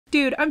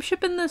Dude, I'm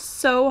shipping this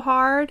so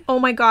hard. Oh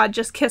my god,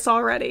 just kiss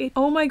already.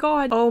 Oh my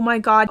god. Oh my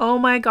god. Oh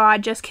my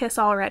god, just kiss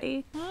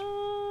already.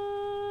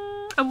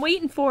 I'm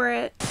waiting for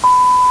it.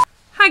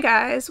 Hi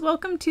guys,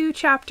 welcome to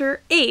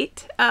chapter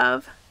 8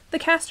 of the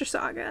Castor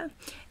Saga.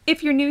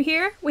 If you're new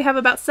here, we have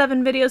about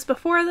 7 videos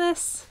before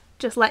this.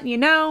 Just letting you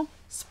know.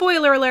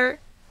 Spoiler alert,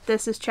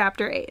 this is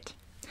chapter 8.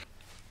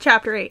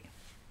 Chapter 8.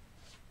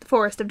 The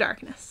Forest of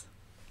Darkness.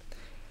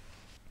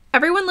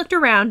 Everyone looked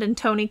around and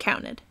Tony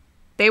counted.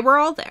 They were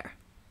all there.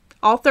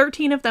 All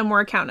 13 of them were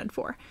accounted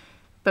for,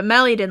 but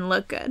Meli didn't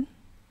look good.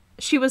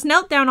 She was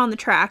knelt down on the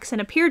tracks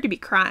and appeared to be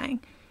crying.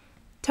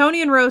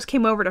 Tony and Rose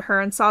came over to her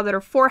and saw that her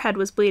forehead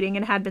was bleeding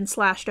and had been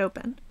slashed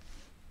open.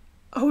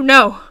 Oh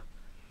no!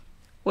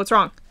 What's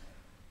wrong?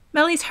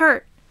 Meli's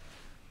hurt.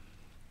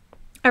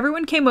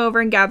 Everyone came over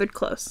and gathered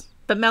close,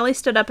 but Meli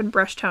stood up and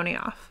brushed Tony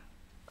off.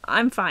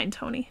 I'm fine,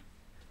 Tony.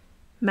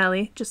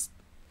 Meli, just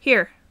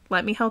here,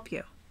 let me help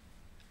you.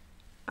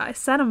 I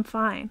said I'm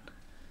fine.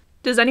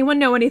 Does anyone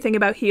know anything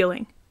about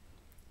healing?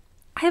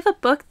 I have a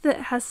book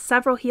that has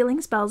several healing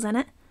spells in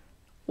it.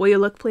 Will you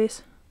look,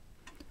 please?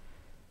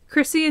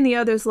 Chrissy and the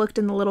others looked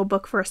in the little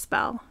book for a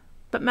spell,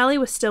 but Meli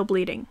was still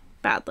bleeding,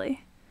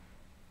 badly.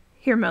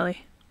 Here,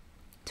 Meli.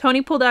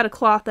 Tony pulled out a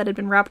cloth that had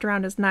been wrapped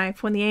around his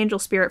knife when the angel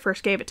spirit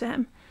first gave it to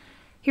him.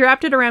 He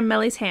wrapped it around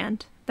Meli's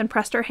hand, then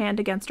pressed her hand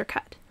against her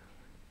cut.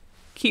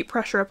 Keep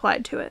pressure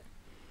applied to it.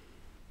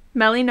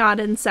 Meli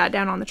nodded and sat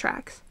down on the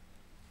tracks.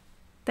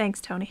 Thanks,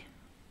 Tony.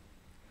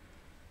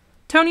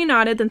 Tony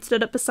nodded, then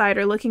stood up beside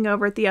her, looking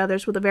over at the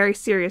others with a very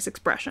serious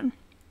expression.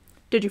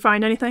 Did you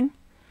find anything?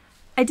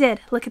 I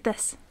did. Look at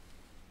this.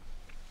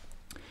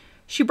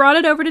 She brought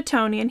it over to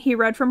Tony, and he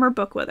read from her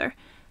book with her.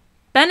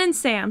 Ben and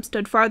Sam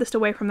stood farthest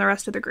away from the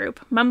rest of the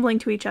group, mumbling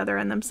to each other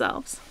and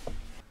themselves.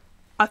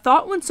 I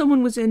thought when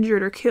someone was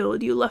injured or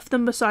killed, you left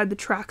them beside the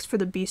tracks for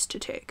the beast to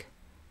take.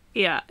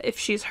 Yeah, if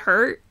she's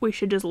hurt, we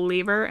should just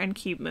leave her and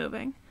keep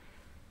moving.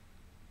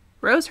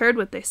 Rose heard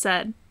what they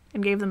said,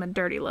 and gave them a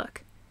dirty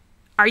look.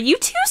 Are you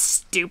too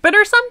stupid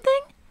or something?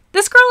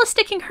 This girl is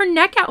sticking her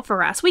neck out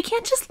for us. We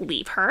can't just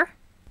leave her.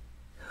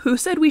 Who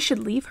said we should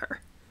leave her?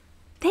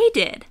 They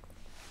did.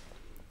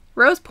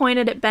 Rose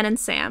pointed at Ben and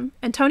Sam,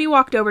 and Tony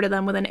walked over to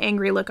them with an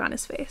angry look on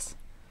his face.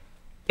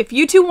 If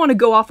you two want to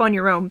go off on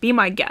your own, be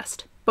my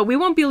guest, but we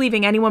won't be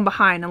leaving anyone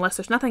behind unless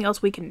there's nothing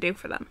else we can do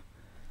for them.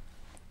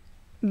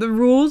 The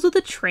rules of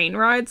the train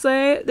ride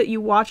say that you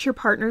watch your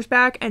partner's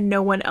back and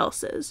no one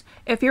else's.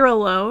 If you're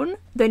alone,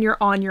 then you're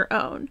on your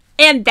own.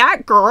 And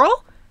that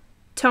girl?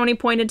 Tony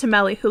pointed to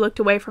Meli, who looked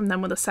away from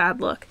them with a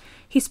sad look.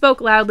 He spoke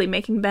loudly,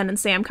 making Ben and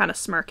Sam kind of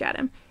smirk at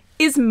him.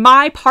 Is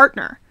my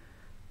partner.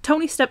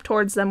 Tony stepped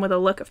towards them with a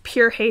look of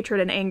pure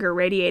hatred and anger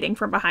radiating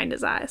from behind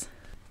his eyes.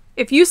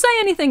 If you say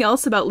anything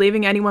else about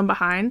leaving anyone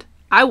behind,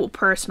 I will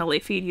personally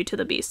feed you to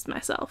the beasts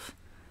myself.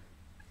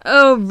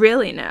 Oh,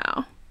 really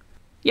now?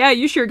 Yeah,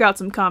 you sure got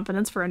some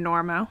confidence for a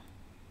Normo.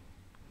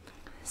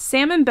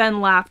 Sam and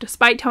Ben laughed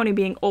despite Tony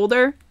being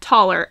older,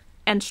 taller,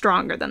 and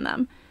stronger than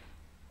them.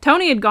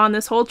 Tony had gone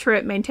this whole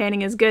trip maintaining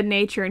his good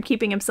nature and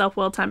keeping himself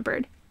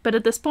well-tempered, but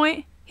at this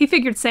point, he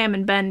figured Sam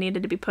and Ben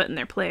needed to be put in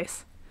their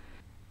place.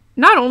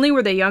 Not only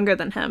were they younger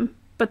than him,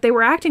 but they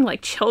were acting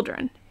like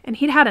children, and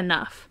he'd had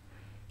enough.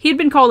 He had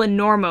been called a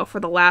Normo for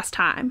the last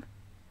time.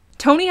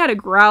 Tony had a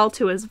growl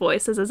to his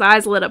voice as his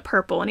eyes lit up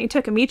purple, and he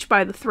took them each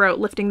by the throat,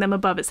 lifting them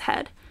above his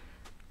head.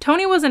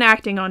 Tony wasn't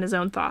acting on his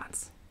own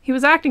thoughts. He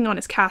was acting on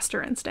his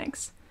Castor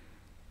instincts.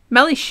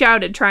 Meli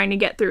shouted, trying to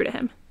get through to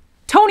him.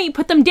 Tony,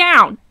 put them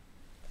down!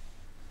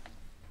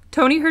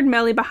 Tony heard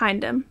Meli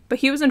behind him, but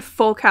he was in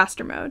full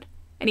Castor mode,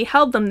 and he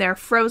held them there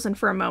frozen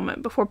for a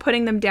moment before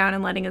putting them down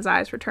and letting his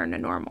eyes return to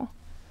normal.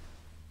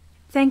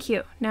 Thank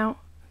you. Now,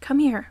 come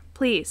here,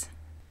 please.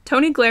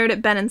 Tony glared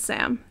at Ben and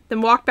Sam,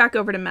 then walked back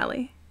over to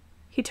Meli.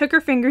 He took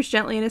her fingers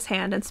gently in his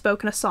hand and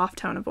spoke in a soft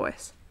tone of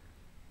voice.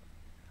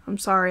 I'm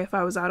sorry if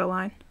I was out of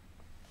line.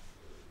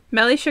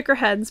 Meli shook her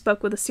head and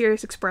spoke with a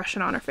serious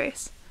expression on her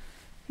face.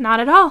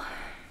 Not at all.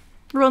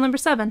 Rule number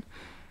 7.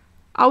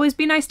 Always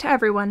be nice to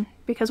everyone,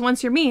 because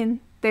once you're mean,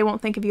 they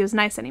won't think of you as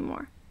nice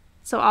anymore.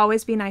 So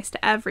always be nice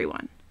to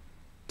everyone.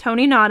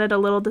 Tony nodded, a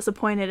little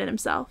disappointed in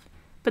himself,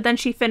 but then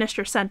she finished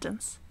her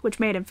sentence, which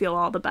made him feel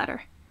all the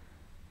better.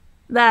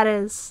 That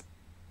is,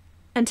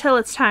 until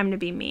it's time to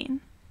be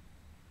mean.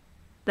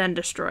 Then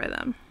destroy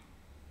them.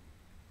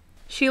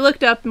 She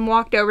looked up and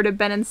walked over to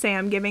Ben and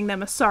Sam, giving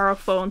them a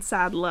sorrowful and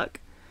sad look.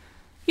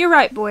 You're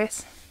right,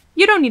 boys.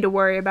 You don't need to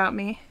worry about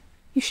me.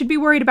 You should be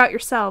worried about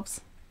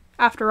yourselves.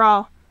 After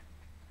all,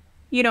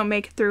 you don't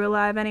make it through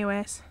alive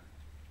anyways.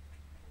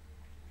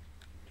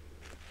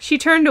 She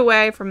turned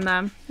away from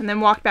them and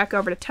then walked back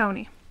over to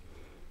Tony.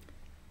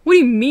 What do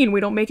you mean we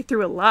don't make it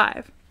through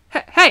alive?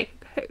 Hey,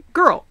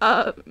 girl,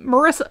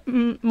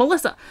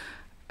 Melissa.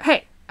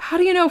 Hey, how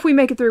do you know if we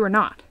make it through or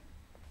not?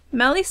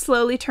 Meli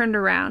slowly turned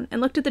around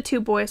and looked at the two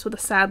boys with a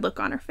sad look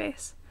on her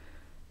face.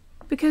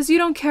 Because you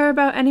don't care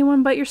about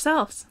anyone but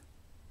yourselves.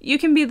 You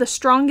can be the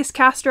strongest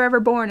Castor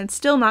ever born and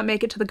still not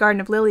make it to the Garden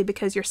of Lily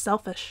because you're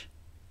selfish.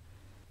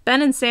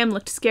 Ben and Sam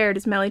looked scared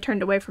as Meli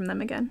turned away from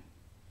them again.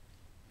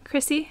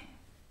 Chrissy,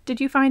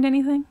 did you find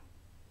anything?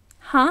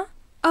 Huh?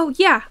 Oh,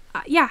 yeah,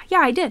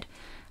 I did.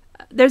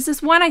 There's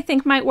this one I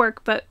think might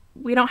work, but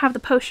we don't have the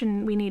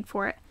potion we need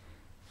for it.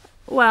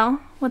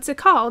 Well, what's it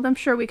called? I'm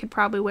sure we could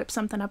probably whip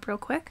something up real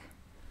quick.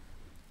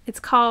 It's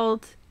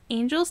called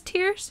Angel's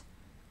Tears?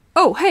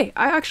 Oh, hey,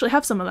 I actually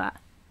have some of that.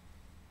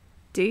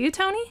 Do you,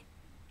 Tony?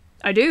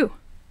 I do.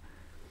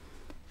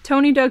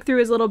 Tony dug through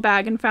his little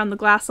bag and found the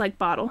glass-like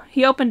bottle.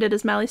 He opened it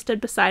as Meli stood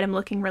beside him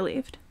looking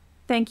relieved.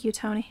 Thank you,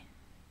 Tony.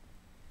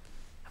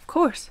 Of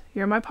course,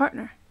 you're my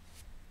partner.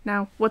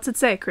 Now, what's it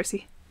say,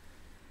 Chrissy?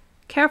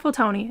 Careful,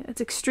 Tony.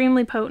 It's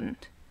extremely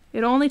potent.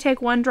 It'll only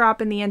take 1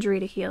 drop in the injury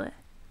to heal it.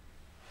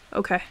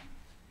 Okay.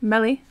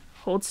 Meli,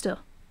 hold still.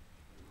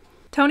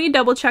 Tony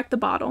double-checked the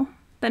bottle,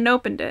 then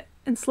opened it,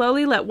 and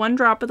slowly let 1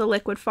 drop of the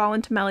liquid fall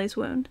into Meli's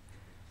wound.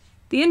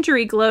 The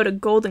injury glowed a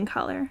golden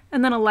color,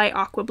 and then a light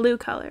aqua blue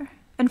color,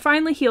 and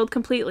finally healed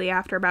completely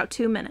after about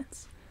 2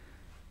 minutes.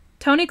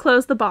 Tony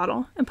closed the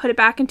bottle and put it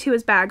back into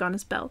his bag on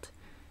his belt.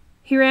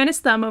 He ran his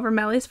thumb over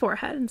Meli's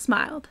forehead and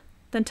smiled,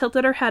 then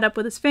tilted her head up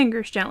with his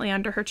fingers gently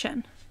under her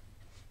chin.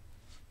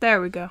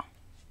 There we go.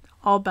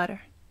 All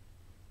better.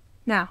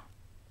 Now,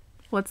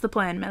 what's the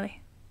plan,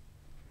 Meli?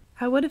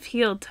 I would have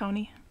healed,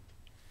 Tony.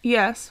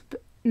 Yes,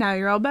 but now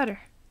you're all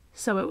better,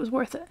 so it was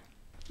worth it.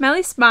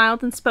 Meli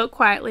smiled and spoke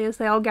quietly as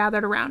they all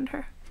gathered around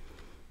her.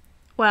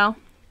 Well,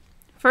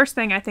 first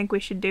thing I think we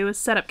should do is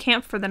set up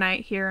camp for the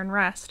night here and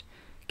rest.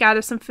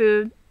 Gather some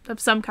food of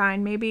some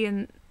kind, maybe,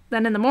 and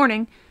then in the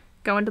morning,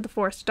 go into the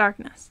Forest of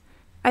Darkness.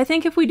 I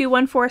think if we do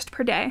 1 forest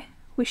per day,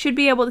 we should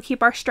be able to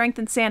keep our strength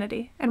and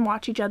sanity and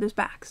watch each other's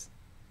backs.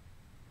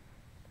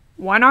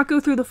 Why not go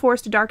through the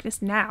Forest of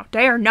Darkness now?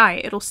 Day or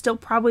night, it'll still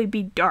probably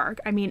be dark.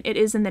 I mean, it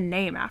is in the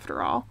name,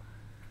 after all.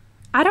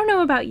 I don't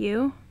know about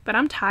you, but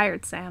I'm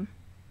tired, Sam.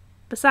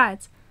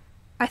 Besides,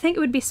 I think it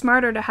would be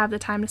smarter to have the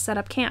time to set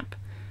up camp.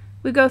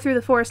 We go through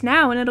the forest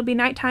now, and it'll be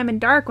nighttime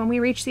and dark when we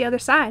reach the other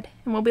side,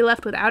 and we'll be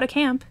left without a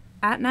camp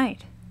at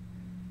night.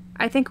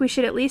 I think we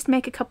should at least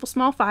make a couple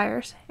small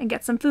fires and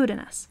get some food in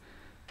us.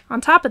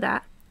 On top of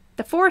that,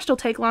 the forest will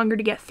take longer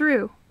to get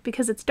through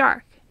because it's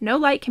dark. No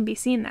light can be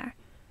seen there.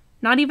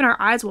 Not even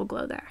our eyes will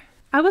glow there.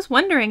 I was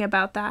wondering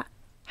about that.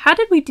 How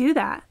did we do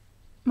that?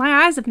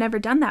 My eyes have never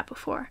done that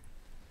before.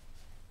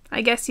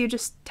 I guess you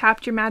just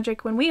tapped your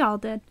magic when we all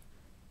did.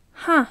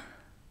 Huh.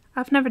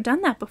 I've never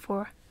done that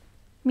before.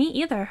 Me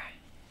either.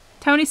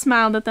 Tony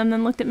smiled at them,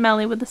 then looked at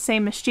Meli with the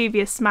same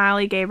mischievous smile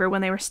he gave her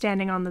when they were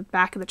standing on the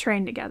back of the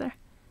train together.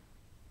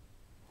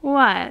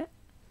 What?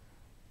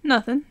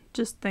 Nothing.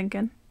 Just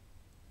thinking.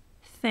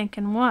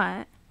 Thinking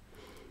what?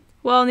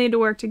 We'll need to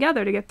work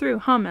together to get through,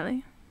 huh,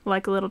 Meli?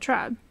 Like a little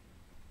tribe.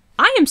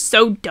 I am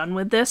so done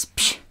with this.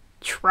 Psh,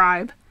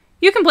 tribe.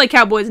 You can play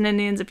cowboys and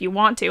Indians if you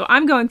want to.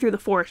 I'm going through the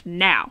forest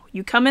now.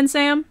 You come in,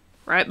 Sam?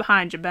 Right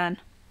behind you, Ben.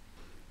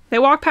 They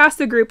walked past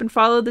the group and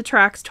followed the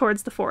tracks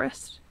towards the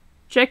forest.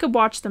 Jacob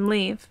watched them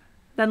leave,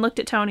 then looked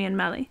at Tony and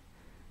Meli.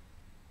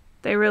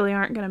 They really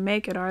aren't going to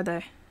make it, are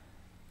they?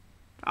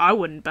 I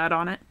wouldn't bet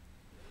on it.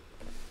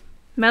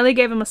 Meli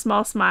gave him a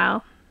small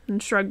smile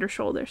and shrugged her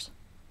shoulders.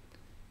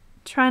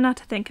 Try not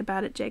to think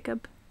about it,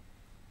 Jacob.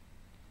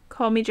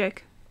 Call me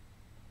Jake.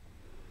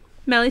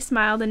 Meli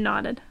smiled and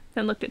nodded,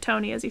 then looked at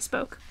Tony as he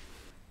spoke.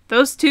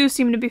 Those two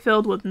seem to be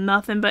filled with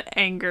nothing but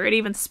anger. It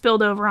even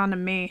spilled over onto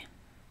me.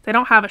 They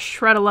don't have a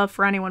shred of love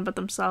for anyone but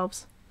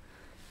themselves.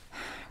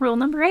 Rule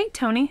number 8,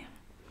 Tony.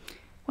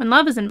 When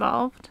love is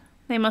involved,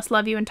 they must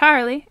love you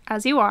entirely,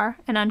 as you are,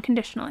 and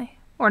unconditionally,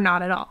 or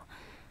not at all.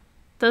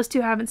 Those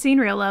two haven't seen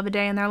real love a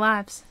day in their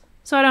lives,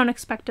 so I don't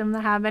expect them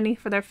to have any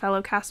for their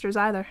fellow casters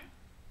either.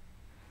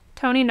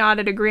 Tony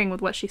nodded, agreeing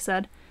with what she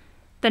said.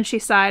 Then she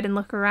sighed and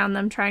looked around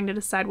them, trying to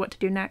decide what to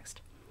do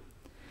next.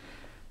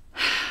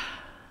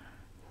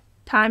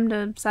 Time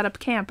to set up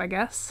camp, I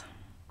guess.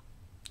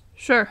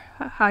 Sure.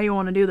 How you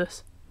want to do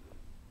this?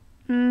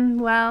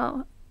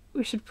 Well,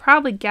 we should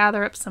probably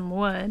gather up some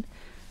wood.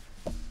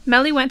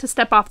 Meli went to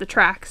step off the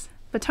tracks,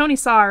 but Tony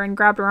saw her and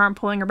grabbed her arm,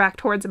 pulling her back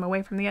towards him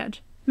away from the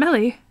edge.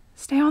 Meli,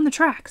 stay on the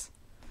tracks.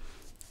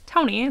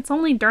 Tony, it's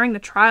only during the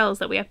trials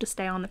that we have to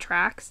stay on the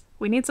tracks.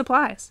 We need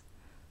supplies.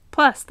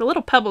 Plus, the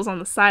little pebbles on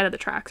the side of the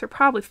tracks are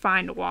probably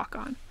fine to walk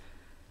on.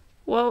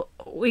 Well,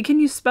 we can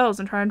use spells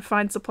and try and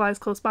find supplies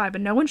close by,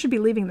 but no one should be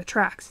leaving the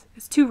tracks.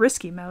 It's too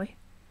risky, Meli.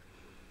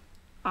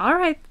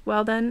 Alright,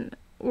 well then,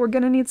 we're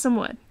gonna need some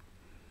wood.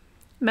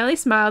 Meli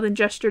smiled and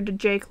gestured to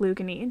Jake, Luke,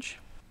 and Ege.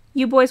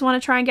 You boys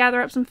want to try and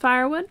gather up some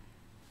firewood?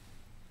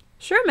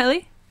 Sure,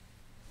 Meli.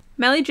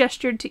 Meli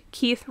gestured to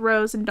Keith,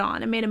 Rose, and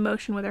Dawn and made a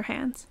motion with her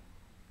hands.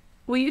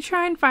 Will you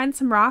try and find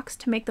some rocks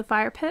to make the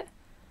fire pit?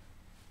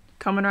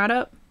 Coming right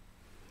up.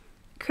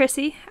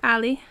 Chrissy,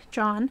 Allie,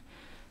 John,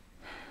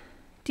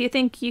 do you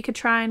think you could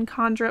try and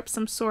conjure up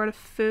some sort of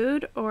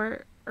food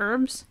or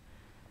herbs?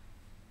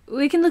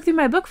 We can look through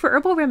my book for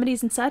herbal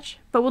remedies and such,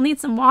 but we'll need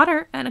some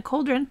water and a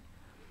cauldron.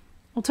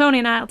 Well, Tony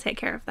and I will take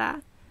care of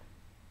that.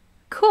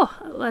 Cool,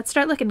 let's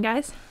start looking,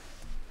 guys.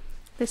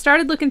 They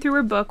started looking through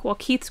her book while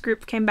Keith's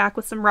group came back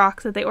with some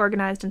rocks that they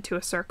organized into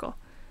a circle.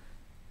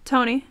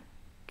 Tony,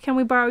 Can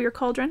we borrow your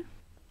cauldron?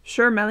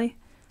 Sure, Meli.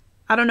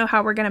 I don't know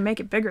how we're going to make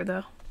it bigger,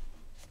 though.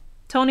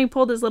 Tony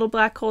pulled his little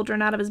black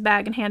cauldron out of his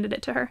bag and handed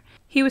it to her.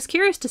 He was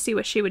curious to see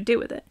what she would do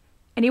with it,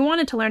 and he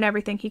wanted to learn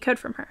everything he could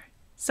from her.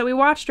 So he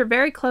watched her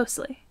very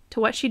closely to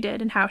what she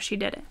did and how she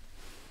did it.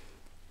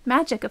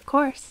 Magic, of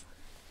course.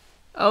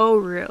 Oh,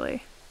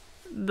 really?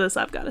 This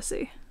I've got to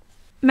see.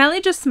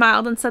 Meli just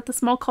smiled and set the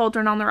small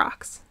cauldron on the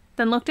rocks,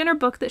 then looked in her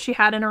book that she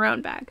had in her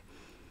own bag.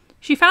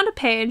 She found a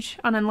page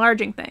on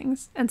enlarging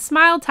things, and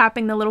smiled,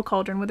 tapping the little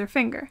cauldron with her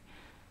finger.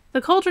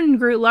 The cauldron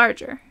grew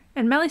larger,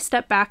 and Meli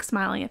stepped back,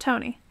 smiling at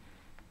Tony.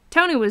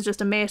 Tony was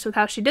just amazed with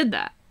how she did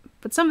that,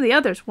 but some of the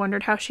others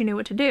wondered how she knew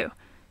what to do.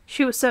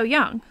 She was so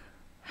young.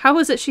 How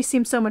was it she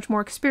seemed so much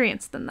more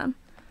experienced than them?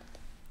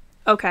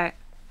 Okay,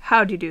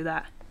 how'd you do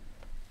that?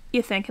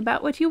 You think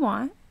about what you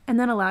want, and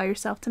then allow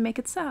yourself to make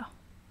it so.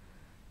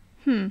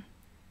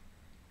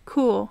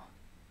 Cool.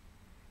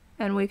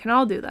 And we can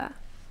all do that.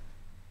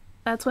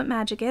 That's what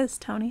magic is,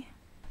 Tony.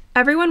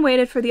 Everyone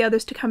waited for the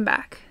others to come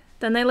back.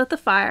 Then they lit the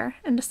fire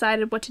and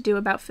decided what to do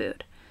about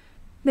food.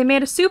 They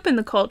made a soup in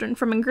the cauldron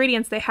from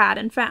ingredients they had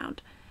and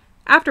found.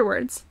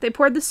 Afterwards, they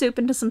poured the soup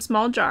into some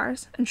small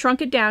jars and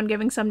shrunk it down,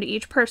 giving some to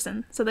each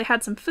person, so they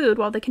had some food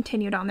while they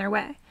continued on their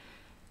way.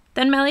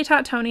 Then Meli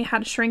taught Tony how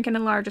to shrink and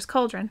enlarge his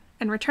cauldron,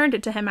 and returned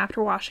it to him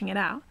after washing it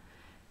out.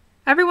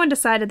 Everyone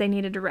decided they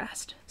needed to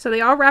rest, so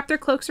they all wrapped their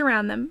cloaks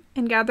around them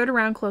and gathered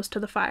around close to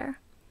the fire.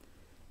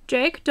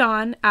 Jake,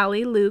 Dawn,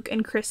 Allie, Luke,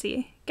 and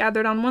Chrissy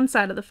gathered on one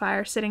side of the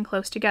fire, sitting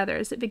close together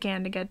as it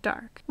began to get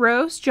dark.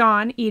 Rose,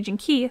 John, Eej, and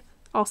Keith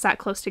all sat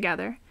close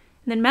together,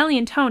 and then Meli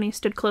and Tony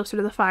stood closer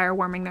to the fire,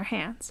 warming their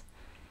hands.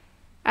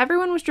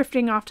 Everyone was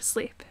drifting off to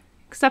sleep,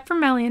 except for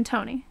Meli and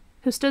Tony,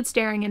 who stood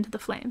staring into the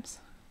flames.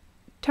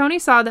 Tony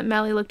saw that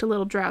Meli looked a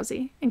little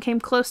drowsy, and came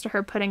close to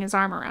her, putting his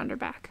arm around her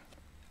back.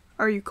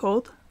 Are you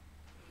cold?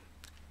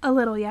 A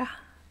little, yeah.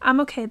 I'm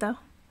okay, though.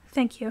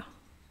 Thank you.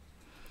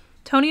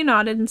 Tony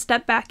nodded and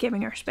stepped back,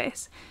 giving her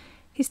space.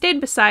 He stayed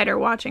beside her,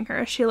 watching her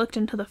as she looked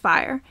into the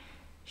fire.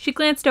 She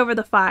glanced over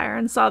the fire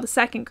and saw the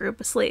second group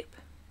asleep.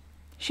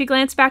 She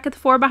glanced back at the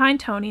four behind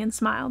Tony and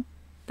smiled.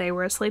 They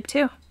were asleep,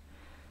 too.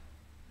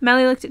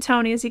 Meli looked at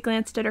Tony as he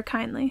glanced at her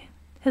kindly.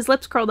 His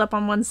lips curled up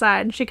on one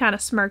side, and she kind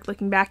of smirked,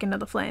 looking back into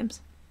the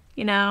flames.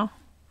 You know,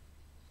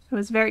 it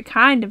was very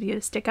kind of you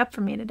to stick up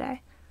for me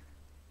today.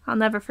 I'll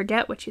never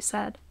forget what you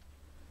said.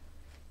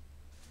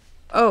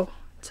 Oh,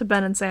 to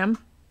Ben and Sam.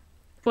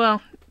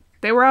 Well,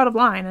 they were out of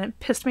line, and it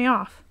pissed me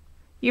off.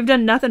 You've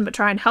done nothing but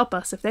try and help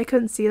us. If they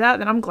couldn't see that,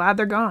 then I'm glad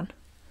they're gone.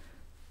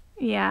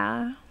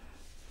 Yeah.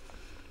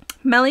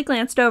 Meli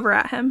glanced over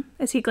at him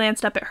as he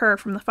glanced up at her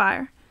from the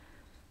fire.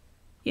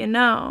 You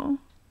know,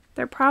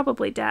 they're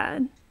probably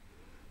dead.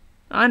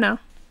 I know.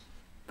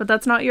 But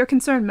that's not your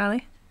concern,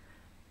 Meli.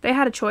 They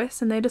had a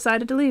choice, and they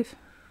decided to leave.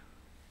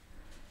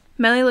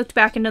 Meli looked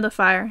back into the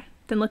fire,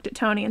 then looked at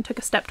Tony and took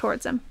a step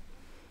towards him.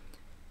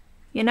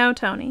 You know,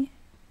 Tony,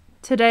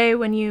 today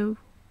when you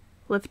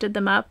lifted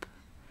them up,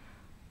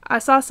 I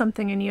saw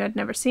something in you I'd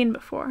never seen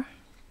before.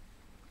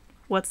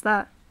 What's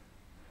that?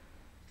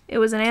 It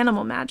was an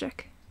animal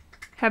magic.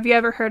 Have you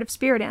ever heard of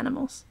spirit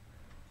animals?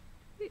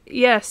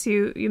 Yes,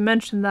 you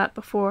mentioned that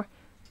before,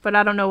 but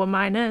I don't know what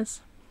mine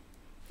is.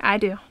 I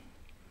do.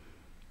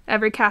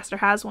 Every caster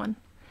has one.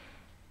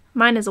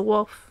 Mine is a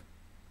wolf.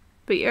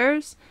 But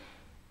yours?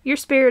 Your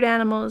spirit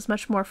animal is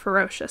much more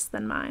ferocious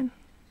than mine.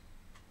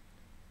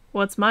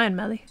 What's mine,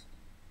 Meli?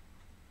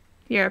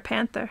 You're a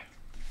panther.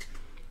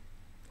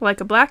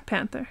 Like a black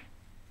panther.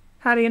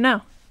 How do you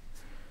know?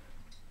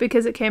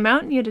 Because it came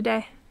out in you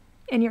today.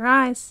 In your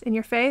eyes, in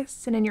your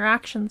face, and in your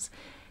actions.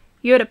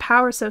 You had a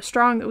power so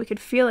strong that we could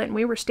feel it, and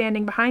we were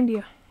standing behind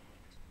you.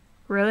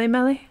 Really,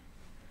 Meli?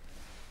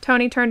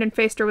 Tony turned and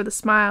faced her with a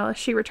smile as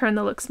she returned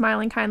the look,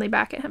 smiling kindly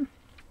back at him.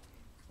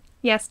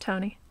 Yes,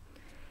 Tony.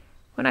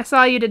 When I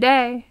saw you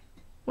today,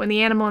 when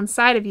the animal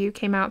inside of you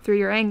came out through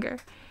your anger,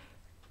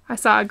 I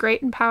saw a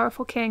great and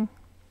powerful king.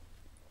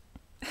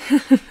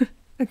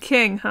 A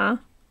king, huh?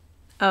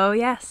 Oh,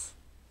 yes.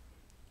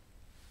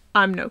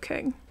 I'm no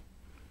king.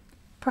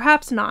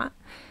 Perhaps not,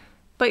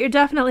 but you're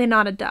definitely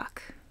not a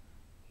duck.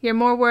 You're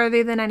more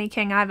worthy than any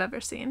king I've ever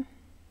seen.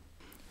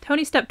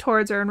 Tony stepped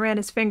towards her and ran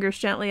his fingers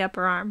gently up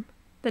her arm,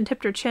 then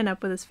tipped her chin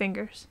up with his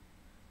fingers.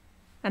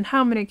 And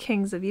how many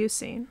kings have you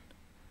seen?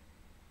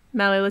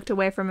 Meli looked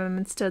away from him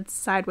and stood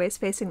sideways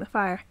facing the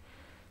fire.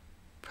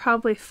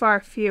 Probably far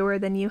fewer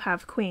than you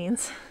have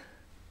queens.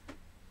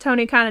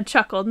 Tony kind of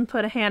chuckled and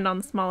put a hand on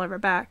the small of her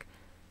back.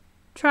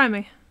 Try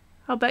me.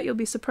 I'll bet you'll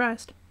be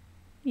surprised.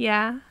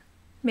 Yeah,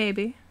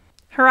 maybe.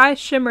 Her eyes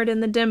shimmered in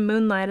the dim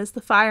moonlight as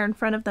the fire in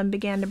front of them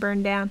began to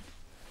burn down.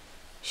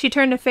 She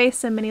turned to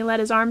face him, and he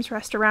let his arms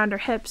rest around her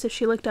hips as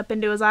she looked up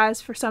into his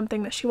eyes for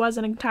something that she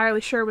wasn't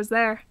entirely sure was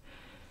there.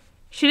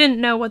 She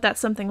didn't know what that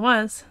something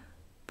was,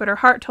 but her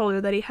heart told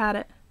her that he had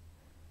it.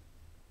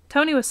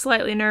 Tony was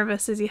slightly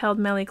nervous as he held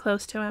Meli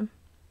close to him.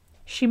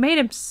 She made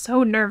him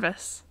so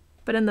nervous,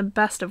 but in the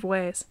best of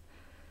ways.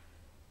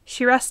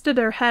 She rested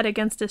her head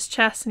against his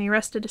chest, and he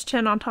rested his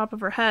chin on top of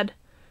her head.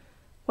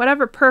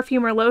 Whatever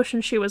perfume or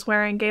lotion she was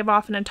wearing gave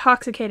off an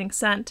intoxicating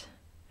scent,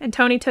 and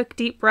Tony took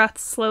deep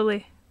breaths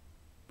slowly,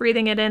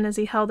 breathing it in as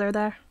he held her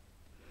there.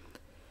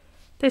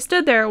 They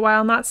stood there a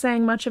while, not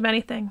saying much of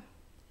anything,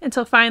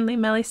 until finally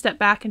Meli stepped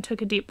back and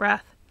took a deep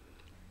breath.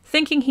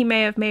 Thinking he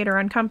may have made her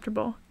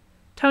uncomfortable,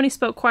 Tony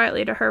spoke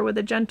quietly to her with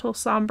a gentle,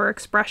 somber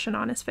expression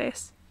on his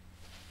face.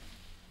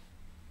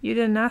 "You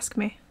didn't ask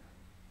me."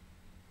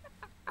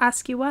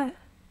 "Ask you what?"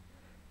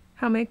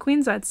 "How many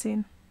queens I'd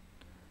seen."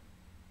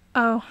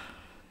 "Oh,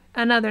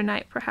 another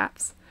night,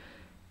 perhaps.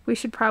 We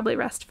should probably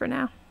rest for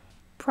now."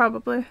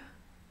 "Probably.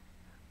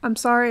 I'm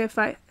sorry if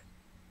I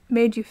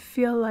made you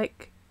feel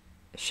like—"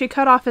 She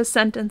cut off his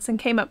sentence and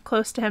came up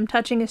close to him,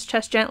 touching his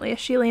chest gently as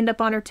she leaned up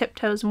on her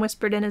tiptoes and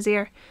whispered in his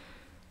ear,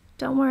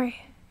 "Don't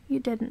worry, you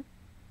didn't.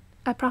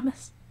 I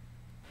promise."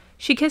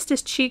 She kissed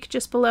his cheek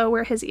just below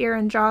where his ear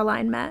and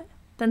jawline met,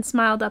 then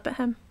smiled up at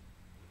him.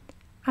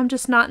 "I'm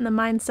just not in the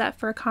mindset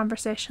for a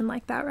conversation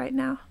like that right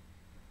now."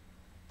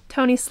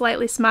 Tony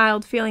slightly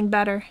smiled, feeling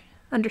better,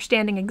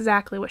 understanding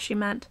exactly what she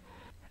meant.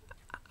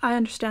 "I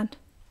understand."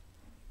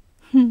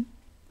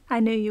 "I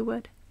knew you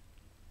would."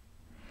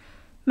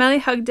 Meli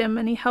hugged him,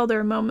 and he held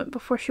her a moment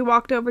before she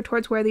walked over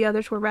towards where the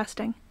others were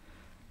resting.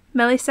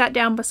 Meli sat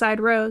down beside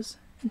Rose,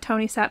 and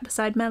Tony sat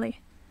beside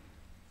Meli.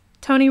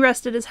 Tony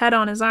rested his head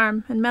on his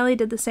arm, and Meli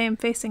did the same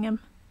facing him.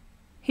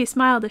 He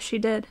smiled as she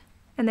did,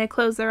 and they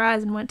closed their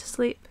eyes and went to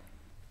sleep.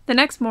 The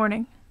next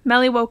morning,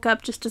 Meli woke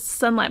up just as the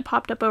sunlight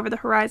popped up over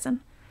the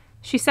horizon.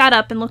 She sat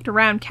up and looked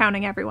around,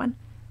 counting everyone.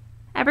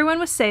 Everyone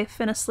was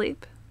safe and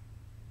asleep.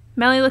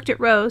 Meli looked at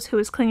Rose, who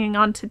was clinging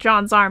onto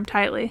John's arm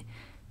tightly.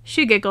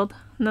 She giggled,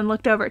 and then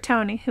looked over at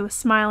Tony, who was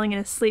smiling in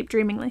his sleep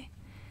dreamingly.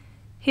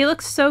 He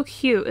looked so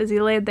cute as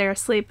he laid there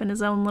asleep in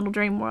his own little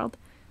dream world.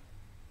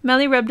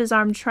 Meli rubbed his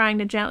arm, trying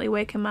to gently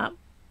wake him up,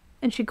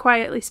 and she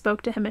quietly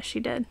spoke to him as she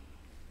did.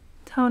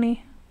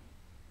 "Tony.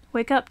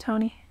 Wake up,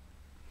 Tony."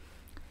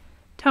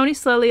 Tony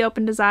slowly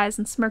opened his eyes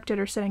and smirked at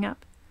her sitting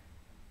up.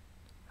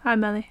 "Hi,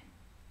 Meli."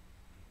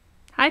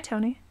 "Hi,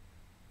 Tony.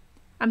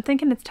 I'm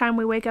thinking it's time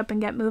we wake up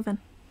and get moving."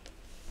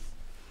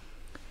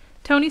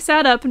 Tony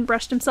sat up and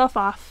brushed himself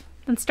off,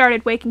 and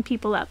started waking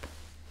people up.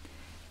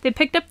 They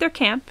picked up their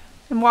camp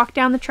and walked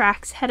down the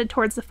tracks, headed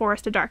towards the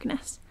Forest of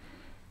Darkness.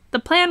 The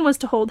plan was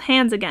to hold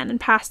hands again and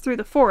pass through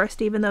the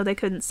forest even though they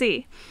couldn't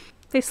see.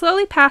 They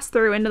slowly passed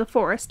through into the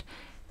forest,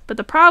 but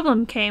the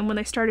problem came when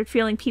they started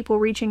feeling people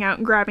reaching out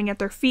and grabbing at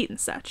their feet and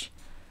such.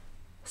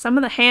 Some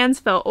of the hands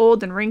felt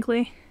old and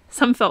wrinkly,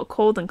 some felt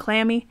cold and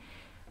clammy,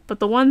 but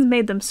the ones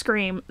made them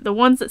scream, the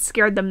ones that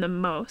scared them the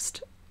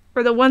most,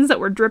 were the ones that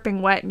were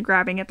dripping wet and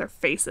grabbing at their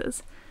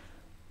faces.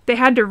 They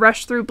had to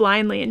rush through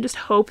blindly and just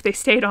hope they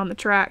stayed on the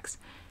tracks,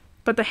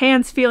 but the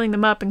hands feeling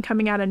them up and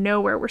coming out of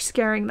nowhere were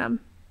scaring them,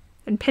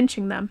 and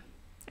pinching them,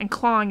 and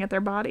clawing at their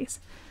bodies.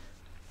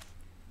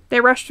 They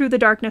rushed through the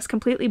darkness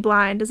completely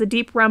blind, as a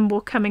deep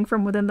rumble coming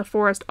from within the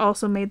forest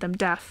also made them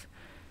deaf.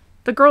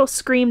 The girls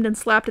screamed and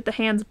slapped at the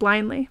hands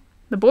blindly.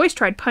 The boys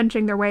tried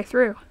punching their way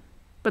through,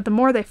 but the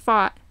more they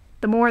fought,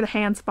 the more the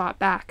hands fought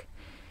back.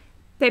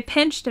 They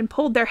pinched and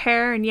pulled their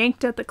hair and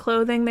yanked at the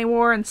clothing they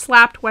wore and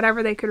slapped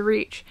whatever they could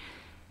reach.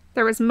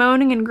 There was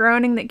moaning and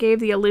groaning that gave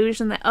the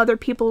illusion that other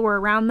people were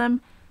around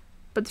them,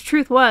 but the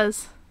truth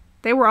was,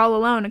 they were all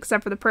alone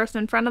except for the person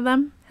in front of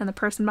them and the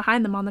person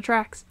behind them on the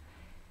tracks.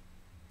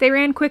 They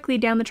ran quickly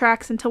down the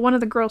tracks until one of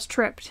the girls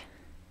tripped.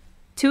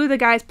 Two of the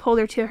guys pulled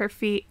her to her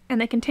feet,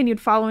 and they continued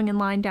following in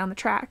line down the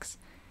tracks.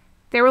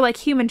 They were like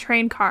human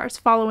train cars,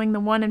 following the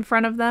one in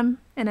front of them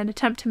in an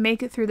attempt to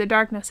make it through the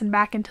darkness and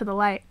back into the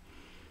light.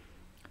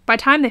 By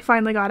the time they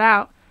finally got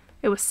out,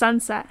 it was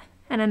sunset,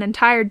 and an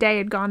entire day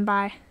had gone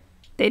by.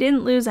 They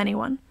didn't lose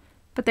anyone,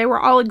 but they were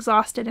all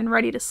exhausted and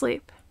ready to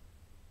sleep.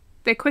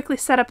 They quickly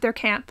set up their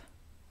camp,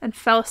 and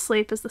fell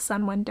asleep as the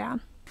sun went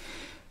down.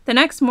 The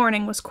next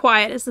morning was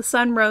quiet as the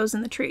sun rose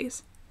in the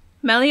trees.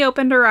 Meli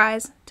opened her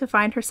eyes to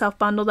find herself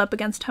bundled up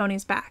against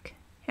Tony's back,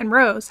 and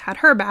Rose had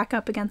her back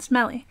up against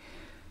Meli.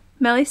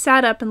 Meli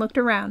sat up and looked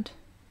around,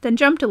 then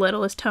jumped a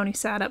little as Tony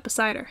sat up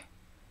beside her.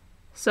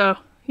 "So,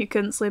 you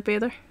couldn't sleep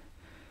either?"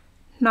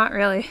 "Not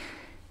really,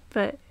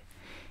 but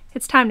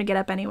it's time to get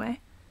up anyway."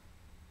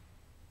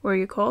 "Were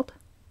you cold?"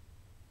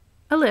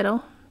 "A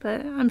little,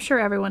 but I'm sure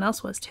everyone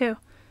else was too."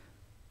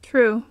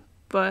 "True,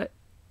 but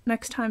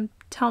next time,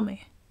 tell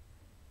me."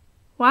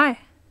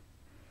 "Why?"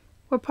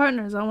 "We're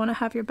partners. I want to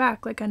have your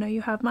back like I know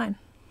you have mine."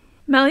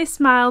 Meli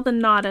smiled and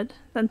nodded,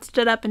 then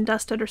stood up and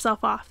dusted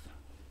herself off.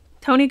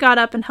 Tony got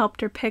up and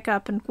helped her pick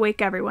up and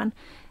wake everyone.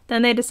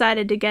 Then they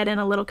decided to get in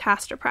a little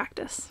caster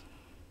practice.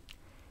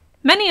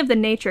 Many of the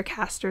nature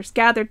casters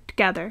gathered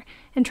together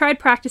and tried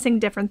practicing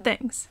different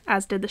things,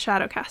 as did the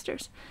shadow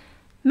casters.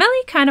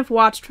 Meli kind of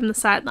watched from the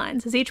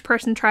sidelines as each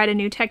person tried a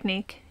new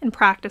technique and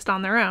practiced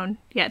on their own,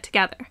 yet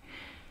together.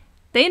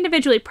 They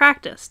individually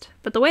practiced,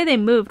 but the way they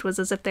moved was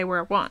as if they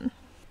were one.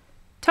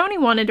 Tony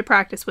wanted to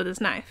practice with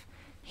his knife.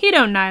 He'd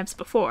owned knives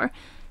before,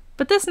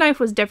 but this knife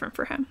was different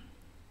for him.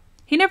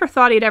 He never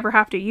thought he'd ever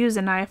have to use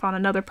a knife on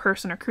another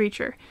person or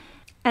creature,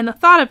 and the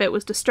thought of it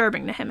was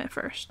disturbing to him at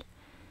first.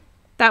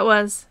 That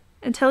was,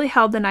 until he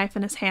held the knife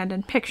in his hand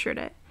and pictured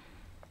it.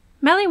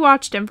 Meli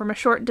watched him from a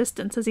short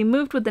distance as he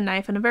moved with the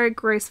knife in a very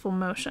graceful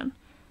motion.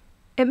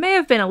 It may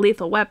have been a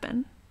lethal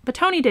weapon, but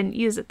Tony didn't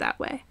use it that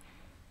way.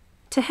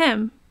 To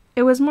him,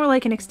 it was more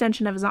like an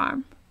extension of his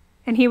arm,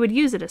 and he would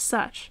use it as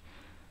such.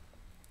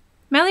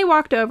 Meli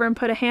walked over and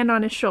put a hand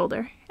on his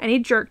shoulder, and he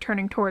jerked,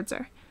 turning towards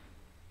her.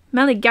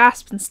 Meli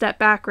gasped and stepped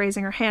back,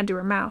 raising her hand to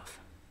her mouth.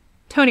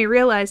 Tony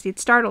realized he'd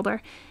startled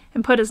her,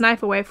 and put his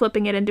knife away,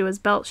 flipping it into his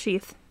belt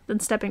sheath, then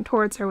stepping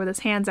towards her with his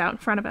hands out in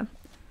front of him.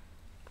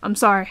 "I'm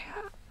sorry.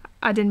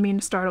 I didn't mean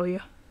to startle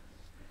you."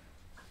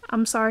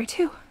 "I'm sorry,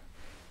 too.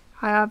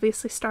 I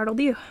obviously startled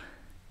you.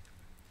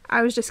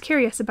 I was just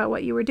curious about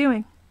what you were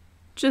doing.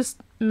 Just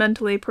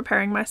mentally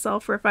preparing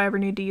myself for if I ever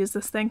need to use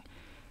this thing.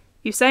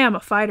 You say I'm a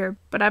fighter,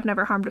 but I've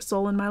never harmed a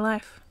soul in my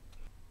life."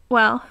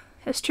 "Well,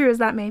 as true as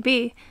that may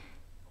be,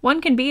 one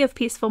can be of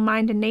peaceful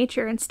mind and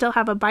nature and still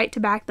have a bite to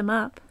back them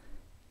up.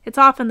 It's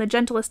often the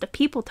gentlest of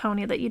people,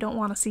 Tony, that you don't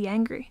want to see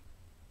angry.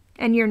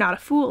 And you're not a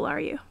fool, are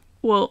you?"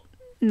 "Well,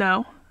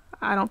 no,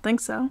 I don't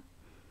think so."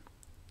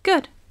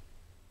 "Good.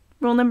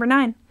 Rule number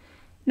 9.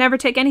 Never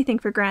take anything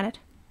for granted.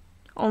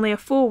 Only a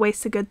fool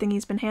wastes a good thing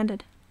he's been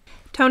handed."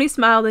 Tony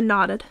smiled and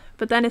nodded,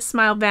 but then his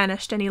smile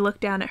vanished and he looked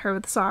down at her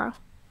with sorrow.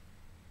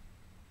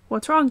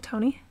 "What's wrong,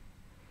 Tony?"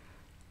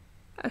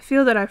 "I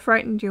feel that I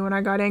frightened you when I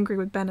got angry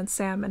with Ben and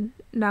Sam, and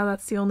now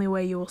that's the only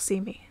way you will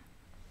see me."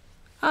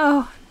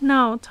 "Oh,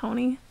 no,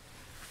 Tony.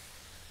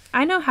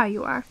 I know how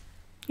you are.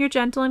 You're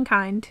gentle and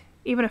kind,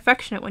 even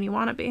affectionate when you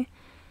want to be.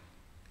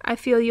 I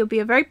feel you'll be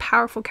a very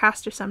powerful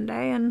caster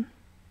someday, and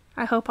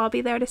I hope I'll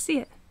be there to see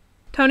it."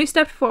 Tony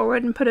stepped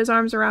forward and put his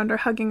arms around her,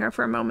 hugging her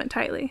for a moment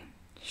tightly.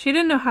 She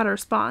didn't know how to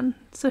respond,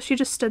 so she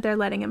just stood there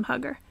letting him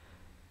hug her.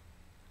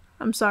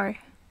 "I'm sorry.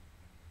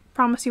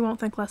 Promise you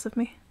won't think less of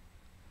me."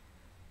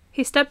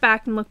 He stepped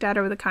back and looked at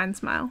her with a kind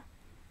smile.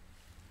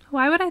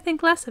 "Why would I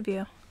think less of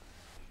you?"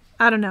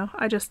 "I don't know.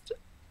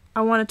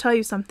 I want to tell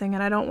you something,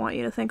 and I don't want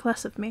you to think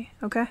less of me,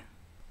 okay?"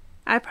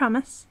 "I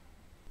promise."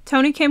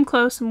 Tony came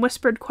close and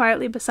whispered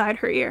quietly beside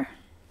her ear.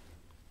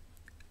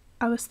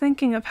 "I was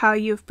thinking of how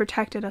you have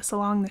protected us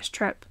along this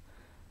trip,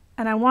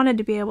 and I wanted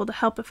to be able to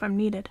help if I'm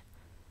needed.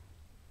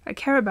 I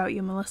care about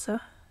you,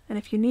 Melissa, and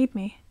if you need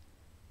me,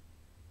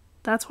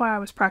 that's why I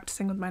was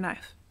practicing with my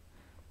knife.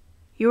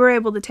 You were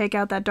able to take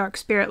out that dark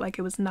spirit like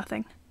it was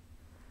nothing.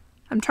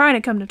 I'm trying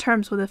to come to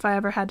terms with if I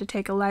ever had to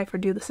take a life or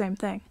do the same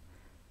thing.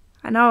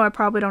 I know I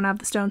probably don't have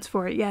the stones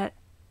for it yet,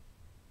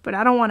 but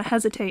I don't want to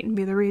hesitate and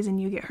be the reason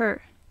you get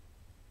hurt.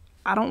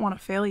 I don't want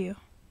to fail you."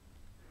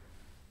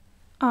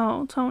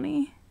 "Oh,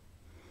 Tony."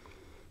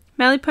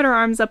 Meli put her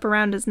arms up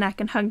around his neck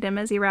and hugged him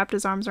as he wrapped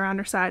his arms around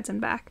her sides and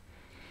back.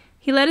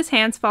 He let his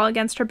hands fall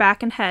against her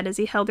back and head as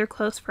he held her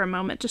close for a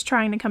moment, just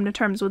trying to come to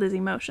terms with his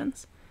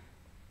emotions.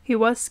 He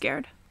was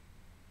scared.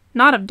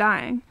 Not of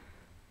dying,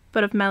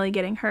 but of Meli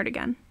getting hurt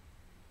again.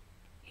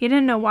 He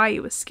didn't know why he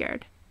was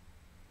scared,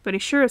 but he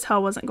sure as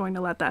hell wasn't going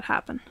to let that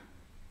happen.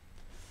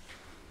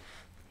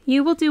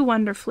 "You will do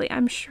wonderfully,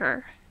 I'm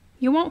sure.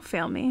 You won't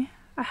fail me.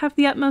 I have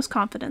the utmost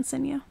confidence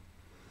in you."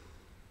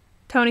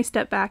 Tony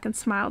stepped back and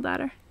smiled at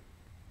her.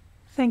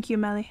 "Thank you,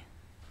 Meli."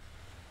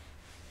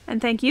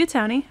 "And thank you,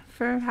 Tony,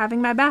 for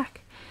having my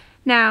back.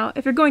 Now,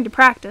 if you're going to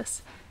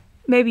practice,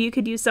 maybe you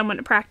could use someone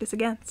to practice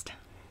against."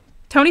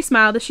 Tony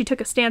smiled as she took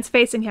a stance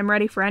facing him,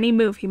 ready for any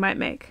move he might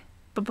make.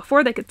 But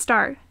before they could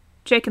start,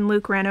 Jake and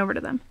Luke ran over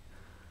to them.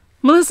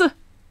 "Melissa!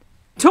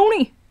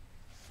 Tony!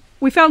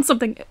 We found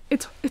something.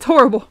 It's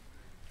horrible."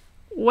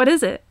 "What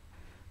is it?"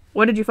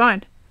 "What did you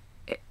find?"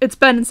 "It's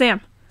Ben and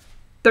Sam.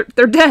 They're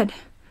dead.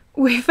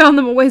 We found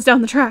them a ways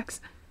down the tracks."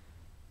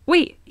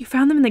 "Wait, you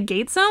found them in the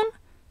gate zone?"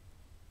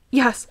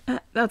 "Yes,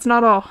 that's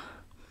not all."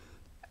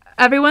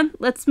 "Everyone,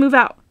 let's move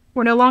out.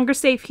 We're no longer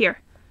safe here.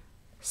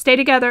 Stay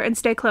together and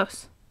stay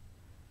close."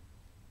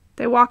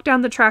 They walked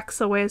down the tracks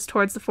a ways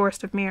towards the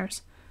Forest of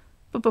Mirrors,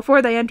 but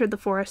before they entered the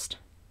forest,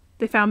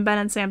 they found Ben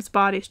and Sam's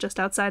bodies just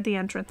outside the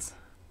entrance.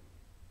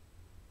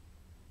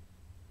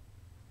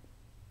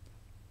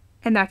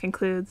 And that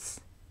concludes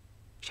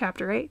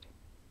Chapter 8.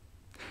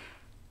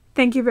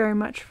 Thank you very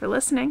much for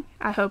listening.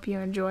 I hope you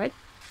enjoyed.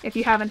 If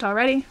you haven't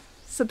already,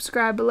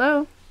 subscribe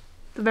below.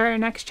 The very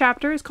next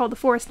chapter is called The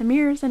Forest of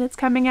Mirrors, and it's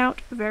coming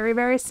out very,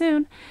 very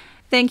soon.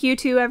 Thank you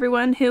to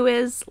everyone who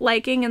is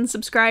liking and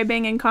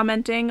subscribing and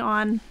commenting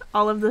on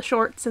all of the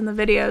shorts and the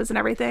videos and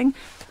everything.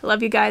 I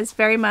love you guys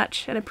very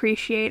much and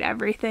appreciate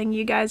everything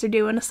you guys are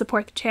doing to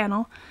support the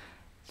channel.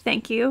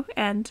 Thank you,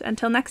 and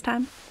until next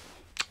time.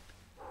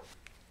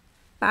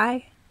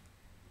 Bye.